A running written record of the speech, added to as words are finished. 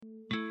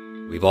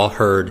We've all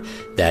heard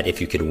that if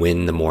you could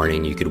win the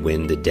morning, you could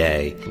win the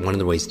day. One of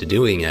the ways to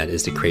doing that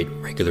is to create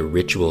regular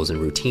rituals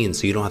and routines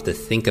so you don't have to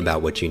think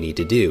about what you need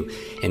to do.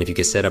 And if you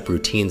could set up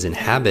routines and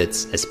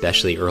habits,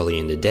 especially early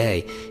in the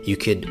day, you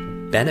could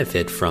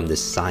benefit from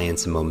this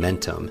science and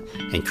momentum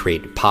and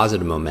create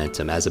positive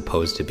momentum as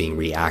opposed to being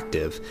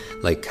reactive,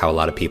 like how a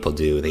lot of people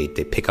do. They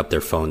pick up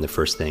their phone the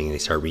first thing and they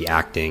start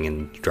reacting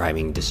and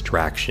driving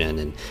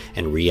distraction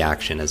and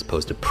reaction as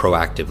opposed to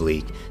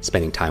proactively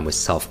spending time with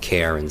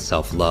self-care and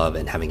self-love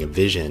and having a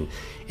vision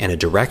and a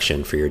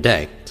direction for your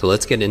day. So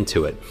let's get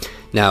into it.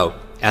 Now,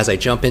 as I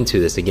jump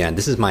into this again,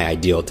 this is my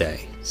ideal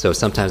day. So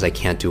sometimes I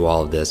can't do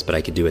all of this, but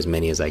I could do as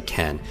many as I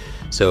can.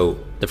 So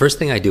the first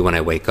thing I do when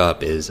I wake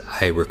up is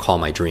I recall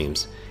my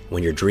dreams.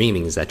 When you're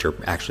dreaming is that you're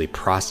actually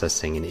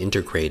processing and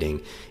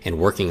integrating and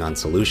working on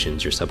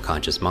solutions, your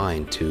subconscious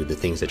mind, to the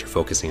things that you're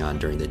focusing on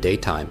during the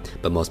daytime.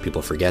 But most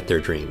people forget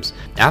their dreams.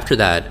 After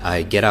that,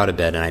 I get out of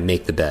bed and I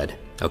make the bed.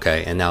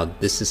 Okay, and now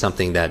this is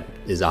something that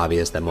is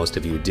obvious that most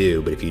of you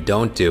do, but if you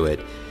don't do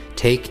it,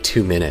 take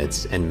 2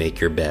 minutes and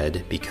make your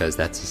bed, because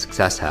that's a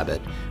success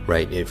habit,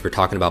 right? If we're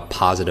talking about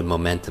positive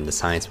momentum, the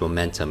science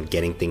momentum,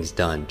 getting things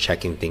done,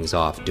 checking things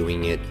off,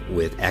 doing it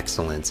with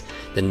excellence,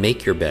 then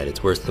make your bed.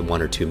 It's worth the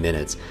 1 or 2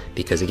 minutes,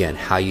 because again,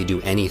 how you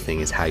do anything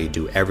is how you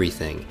do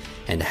everything.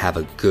 And to have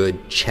a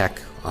good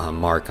check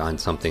mark on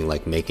something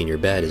like making your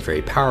bed is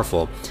very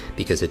powerful,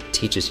 because it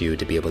teaches you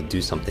to be able to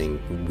do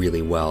something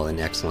really well in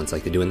excellence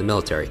like they do in the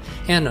military.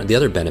 And the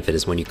other benefit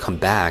is when you come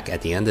back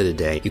at the end of the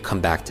day, you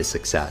come back to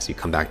success. You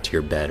come back to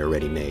your bed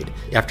already made.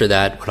 After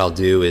that, what I'll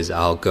do is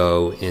I'll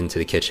go into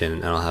the kitchen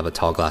and I'll have a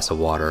tall glass of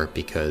water,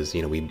 because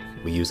we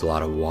use a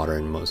lot of water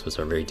and most of us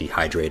are very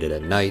dehydrated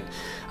at night.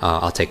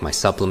 I'll take my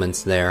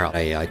supplements there.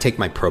 I take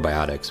my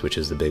probiotics, which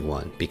is the big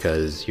one,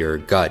 because your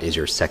gut is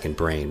your second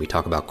brain. We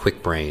talk about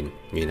quick brain,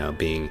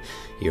 being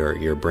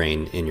your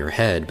brain in your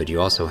head, but you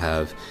also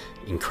have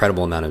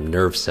incredible amount of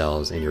nerve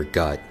cells in your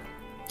gut.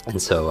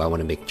 And so I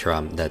want to make sure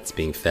that's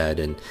being fed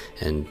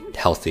and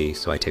healthy.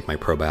 So I take my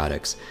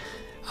probiotics.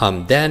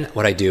 Then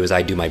what I do is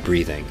I do my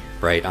breathing,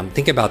 right? I'm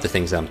thinking about the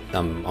things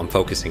I'm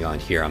focusing on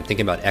here. I'm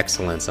thinking about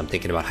excellence. I'm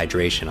thinking about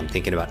hydration. I'm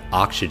thinking about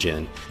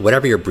oxygen.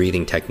 Whatever your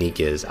breathing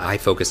technique is, I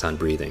focus on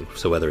breathing.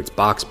 So whether it's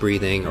box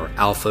breathing or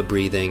alpha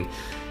breathing,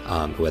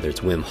 whether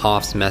it's Wim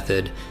Hof's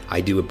method, I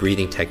do a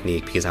breathing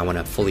technique because I want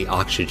to fully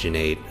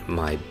oxygenate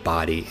my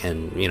body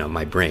and,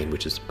 my brain,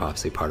 which is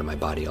obviously part of my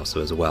body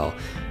also as well.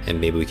 And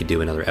maybe we could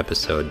do another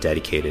episode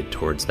dedicated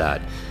towards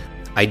that.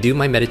 I do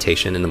my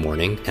meditation in the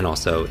morning and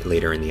also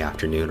later in the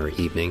afternoon or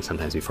evening,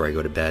 sometimes before I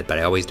go to bed, but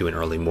I always do an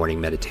early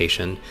morning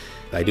meditation.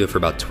 I do it for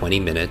about 20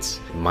 minutes.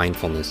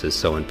 Mindfulness is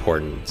so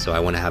important. So I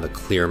want to have a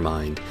clear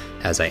mind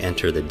as I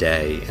enter the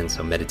day. And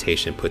so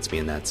meditation puts me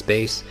in that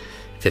space.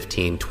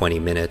 15, 20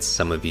 minutes.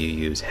 Some of you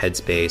use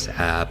Headspace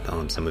app.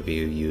 Some of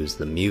you use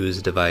the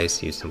Muse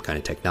device, use some kind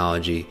of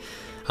technology.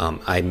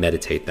 I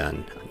meditate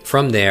then.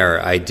 From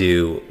there, I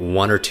do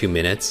 1 or 2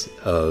 minutes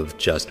of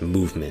just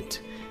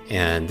movement.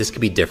 And this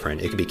could be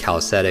different. It could be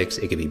calisthenics,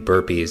 it could be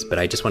burpees, but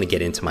I just want to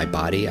get into my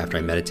body after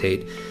I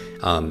meditate.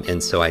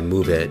 And so I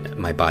move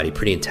my body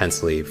pretty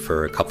intensely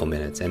for a couple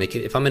minutes. And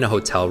if I'm in a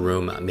hotel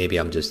room, maybe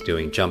I'm just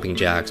doing jumping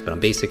jacks, but I'm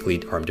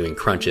doing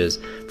crunches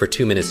for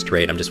 2 minutes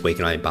straight. I'm just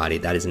waking my body.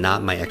 That is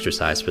not my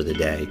exercise for the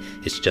day.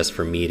 It's just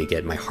for me to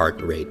get my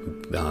heart rate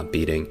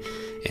beating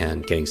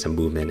and getting some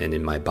movement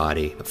in my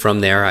body.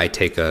 From there, I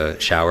take a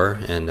shower,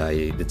 and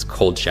it's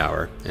cold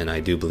shower. And I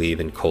do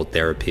believe in cold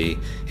therapy.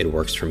 It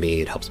works for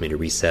me. It helps me to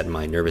reset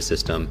my nervous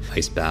system.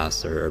 Ice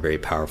baths are very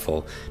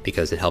powerful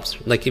because it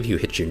helps, like if you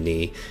hit your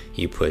knee,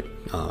 you put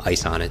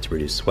ice on it to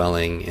reduce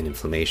swelling and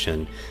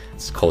inflammation.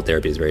 Cold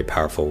therapy is a very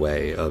powerful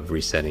way of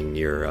resetting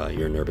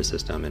your nervous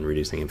system and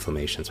reducing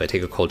inflammation. So I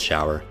take a cold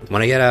shower.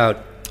 When I get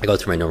out, I go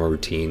through my normal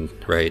routine,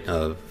 right,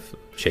 of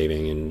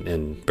shaving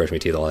and brush my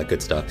teeth, all that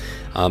good stuff.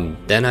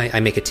 Then I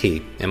make a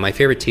tea, and my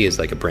favorite tea is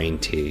like a brain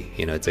tea.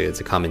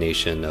 It's a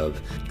combination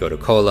of gotu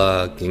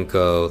kola,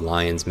 ginkgo,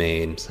 lion's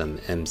mane, some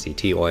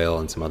MCT oil,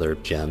 and some other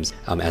gems.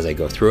 As I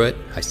go through it,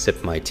 I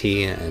sip my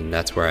tea, and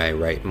that's where I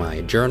write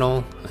my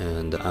journal.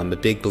 And I'm a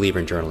big believer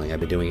in journaling. I've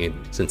been doing it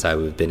since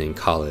I've been in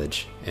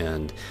college,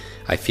 and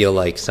I feel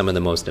like some of the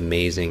most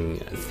amazing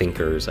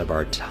thinkers of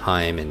our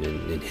time and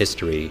in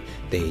history,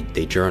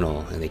 they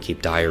journal and they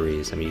keep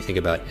diaries. I mean, you think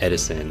about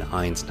Edison,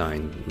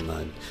 Einstein,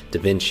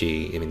 Da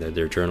Vinci. I mean,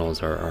 their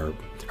journals are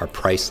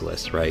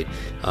priceless, right?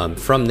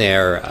 From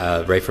there,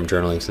 right from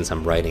journaling, since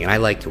I'm writing, and I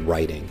like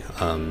writing,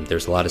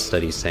 there's a lot of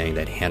studies saying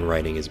that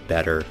handwriting is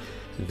better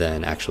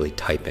than actually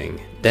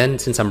typing. Then,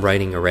 since I'm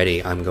writing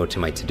already, I'm going to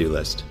my to-do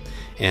list.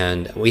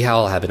 And we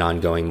all have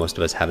most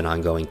of us have an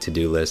ongoing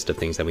to-do list of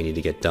things that we need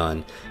to get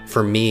done.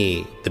 For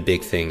me, the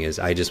big thing is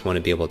I just want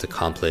to be able to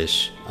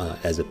accomplish,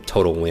 as a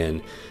total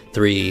win,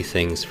 3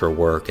 things for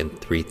work and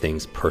 3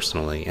 things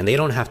personally. And they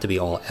don't have to be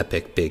all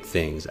epic big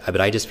things,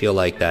 but I just feel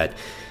like that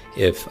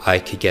if I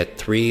could get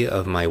 3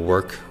 of my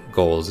work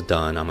goals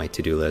done on my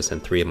to-do list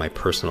and 3 of my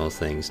personal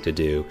things to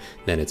do,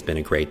 then it's been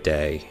a great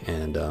day.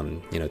 And,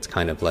 it's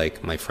kind of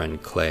like my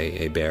friend Clay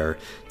Hebert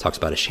talks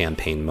about a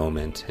champagne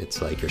moment.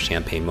 It's like your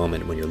champagne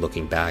moment when you're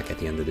looking back at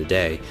the end of the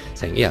day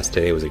saying, yes,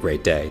 today was a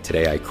great day.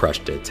 Today I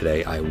crushed it.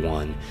 Today I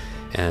won.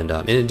 And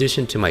in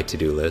addition to my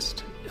to-do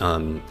list,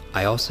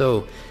 I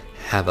also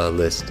have a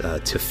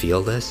to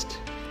feel list,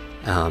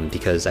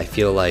 because I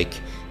feel like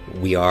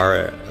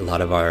a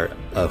lot of our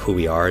who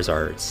we are is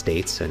our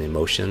states and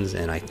emotions,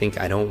 and I think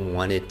I don't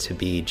want it to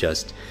be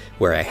just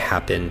where I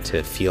happen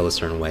to feel a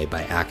certain way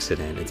by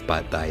accident. It's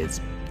by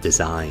its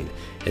design.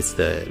 It's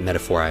the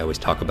metaphor I always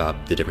talk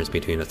about, the difference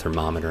between a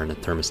thermometer and a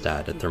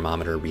thermostat. A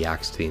thermometer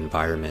reacts to the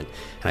environment,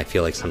 and I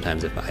feel like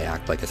sometimes if I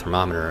act like a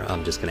thermometer,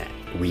 I'm just going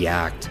to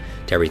react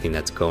to everything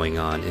that's going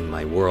on in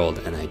my world,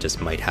 and I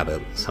just might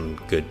have some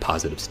good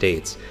positive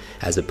states,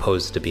 as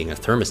opposed to being a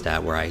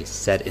thermostat where I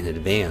set in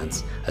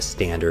advance a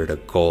standard, a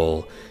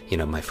goal,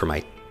 for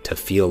my to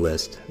feel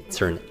list,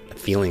 certain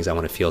feelings I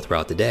want to feel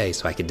throughout the day,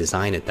 so I could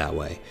design it that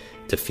way.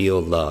 To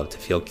feel love, to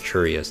feel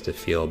curious, to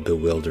feel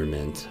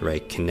bewilderment,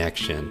 right?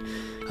 Connection,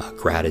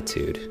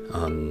 gratitude.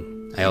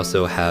 I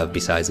also have,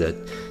 besides a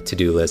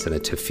to-do list and a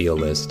to-feel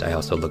list, I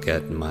also look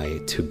at my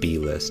to-be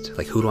list.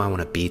 Like, who do I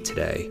want to be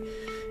today?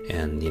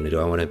 And, do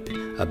I want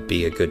to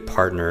be a good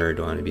partner?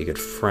 Do I want to be a good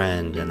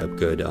friend and a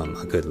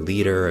good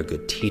leader, a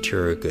good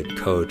teacher, a good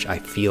coach? I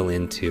feel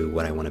into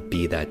what I want to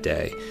be that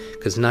day.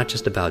 Because it's not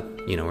just about,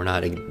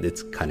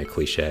 it's kind of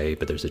cliche,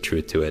 but there's a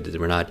truth to it.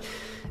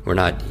 We're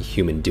not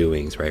human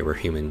doings, right? We're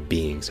human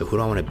beings. So who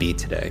do I want to be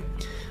today?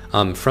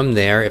 From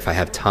there, if I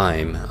have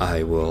time,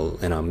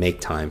 and I'll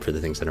make time for the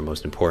things that are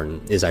most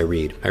important, is I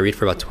read. I read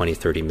for about 20,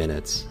 30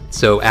 minutes.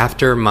 So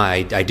after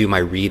I do my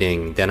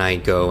reading, then I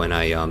go and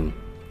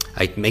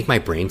I make my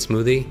brain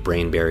smoothie,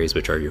 brain berries,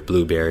 which are your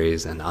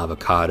blueberries and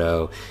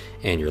avocado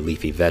and your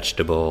leafy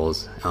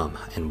vegetables,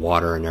 and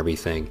water and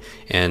everything.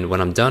 And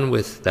when I'm done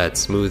with that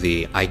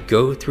smoothie, I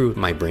go through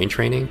my brain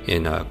training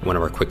in one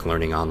of our quick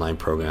learning online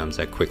programs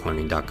at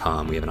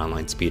quicklearning.com. We have an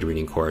online speed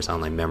reading course,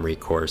 online memory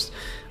course,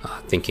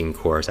 thinking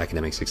course,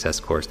 academic success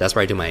course. That's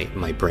where I do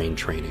my brain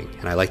training.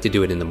 And I like to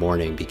do it in the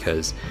morning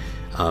because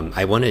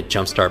I want to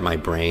jumpstart my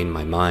brain,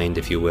 my mind,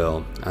 if you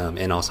will,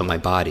 and also my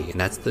body. And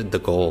that's the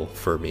goal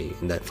for me,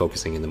 in that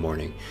focusing in the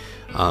morning.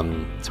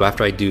 So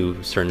after I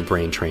do certain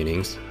brain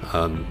trainings,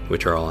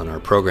 which are all in our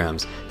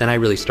programs, then I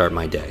really start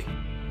my day.